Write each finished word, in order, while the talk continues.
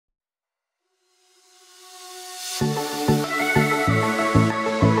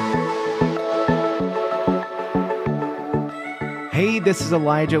Hey, this is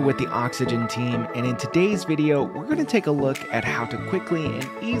Elijah with the Oxygen team, and in today's video, we're going to take a look at how to quickly and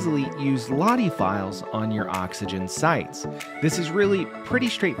easily use Lottie files on your Oxygen sites. This is really pretty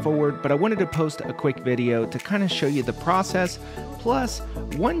straightforward, but I wanted to post a quick video to kind of show you the process, plus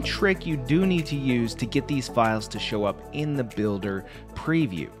one trick you do need to use to get these files to show up in the Builder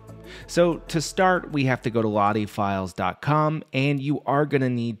preview. So to start, we have to go to lottiefiles.com, and you are going to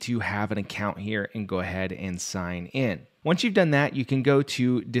need to have an account here and go ahead and sign in. Once you've done that, you can go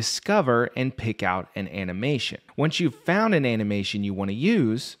to Discover and pick out an animation. Once you've found an animation you want to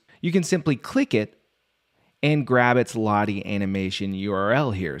use, you can simply click it and grab its Lottie Animation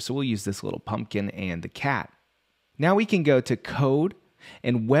URL here. So we'll use this little pumpkin and the cat. Now we can go to Code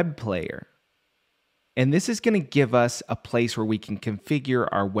and Web Player. And this is going to give us a place where we can configure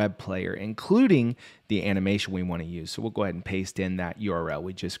our web player, including the animation we want to use. So we'll go ahead and paste in that URL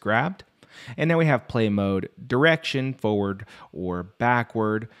we just grabbed. And now we have play mode, direction, forward or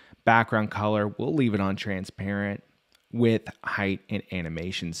backward, background color. We'll leave it on transparent, width, height, and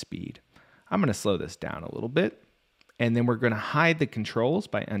animation speed. I'm going to slow this down a little bit. And then we're going to hide the controls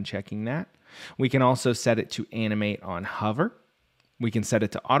by unchecking that. We can also set it to animate on hover. We can set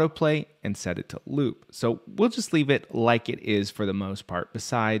it to autoplay and set it to loop. So we'll just leave it like it is for the most part,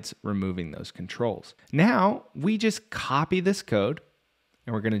 besides removing those controls. Now we just copy this code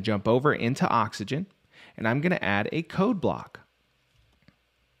and we're going to jump over into Oxygen, and I'm going to add a code block.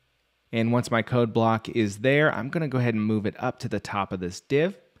 And once my code block is there, I'm going to go ahead and move it up to the top of this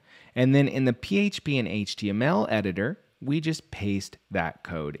div. And then in the PHP and HTML editor, we just paste that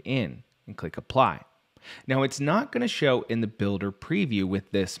code in and click apply. Now it's not going to show in the Builder preview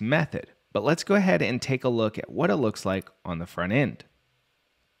with this method, but let's go ahead and take a look at what it looks like on the front end.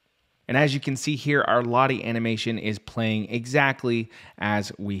 And as you can see here, our Lottie animation is playing exactly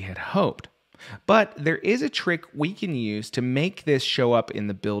as we had hoped. But there is a trick we can use to make this show up in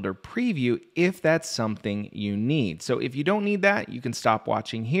the Builder preview if that's something you need. So if you don't need that, you can stop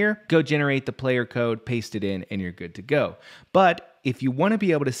watching here, go generate the player code, paste it in, and you're good to go. But if you want to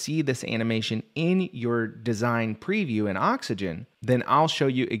be able to see this animation in your design preview in Oxygen, then I'll show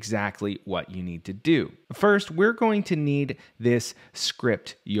you exactly what you need to do. First, we're going to need this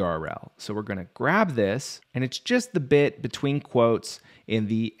script URL. So we're going to grab this, and it's just the bit between quotes in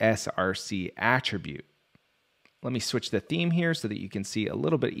the src attribute. Let me switch the theme here so that you can see a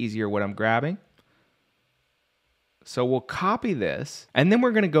little bit easier what I'm grabbing. So we'll copy this, and then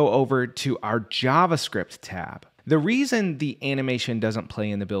we're going to go over to our JavaScript tab. The reason the animation doesn't play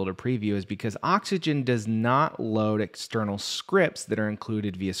in the Builder preview is because Oxygen does not load external scripts that are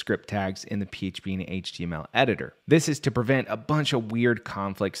included via script tags in the PHP and HTML editor. This is to prevent a bunch of weird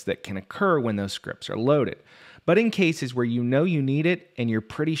conflicts that can occur when those scripts are loaded. But in cases where you know you need it and you're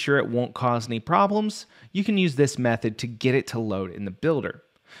pretty sure it won't cause any problems, you can use this method to get it to load in the Builder.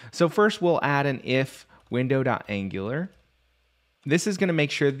 So first we'll add an if window.angular. This is going to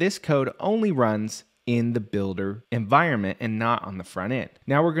make sure this code only runs in the Builder environment and not on the front end.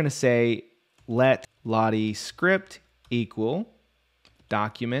 Now we're going to say let Lottie script equal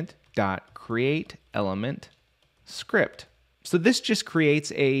document.create element script. So this just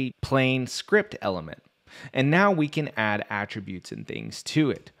creates a plain script element. And now we can add attributes and things to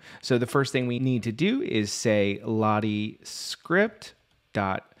it. So the first thing we need to do is say Lottie script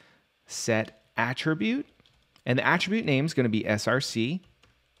dot set attribute, and the attribute name is going to be src.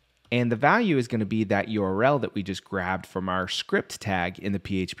 And the value is going to be that URL that we just grabbed from our script tag in the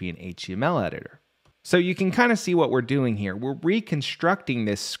PHP and HTML editor. So you can kind of see what we're doing here. We're reconstructing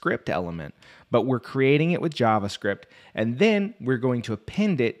this script element, but we're creating it with JavaScript, and then we're going to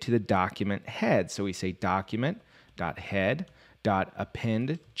append it to the document head. So we say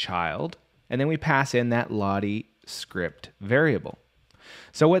document.head.append child, and then we pass in that Lottie script variable.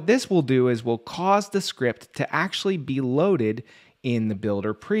 So what this will do is we'll cause the script to actually be loaded in the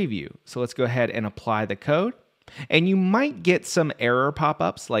Builder preview. So let's go ahead and apply the code. And you might get some error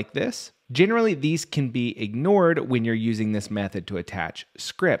pop-ups like this. Generally, these can be ignored when you're using this method to attach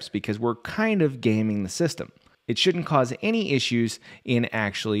scripts because we're kind of gaming the system. It shouldn't cause any issues in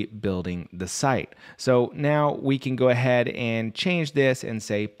actually building the site. So now we can go ahead and change this and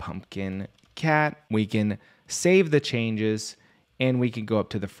say pumpkin cat. We can save the changes, and we can go up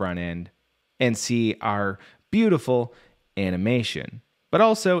to the front end and see our beautiful animation. But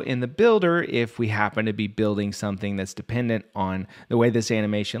also in the Builder, if we happen to be building something that's dependent on the way this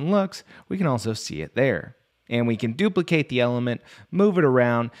animation looks, we can also see it there. And we can duplicate the element, move it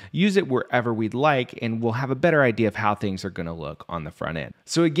around, use it wherever we'd like, and we'll have a better idea of how things are going to look on the front end.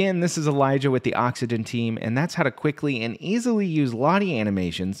 So again, this is Elijah with the Oxygen team, and that's how to quickly and easily use Lottie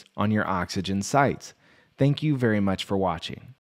animations on your Oxygen sites. Thank you very much for watching.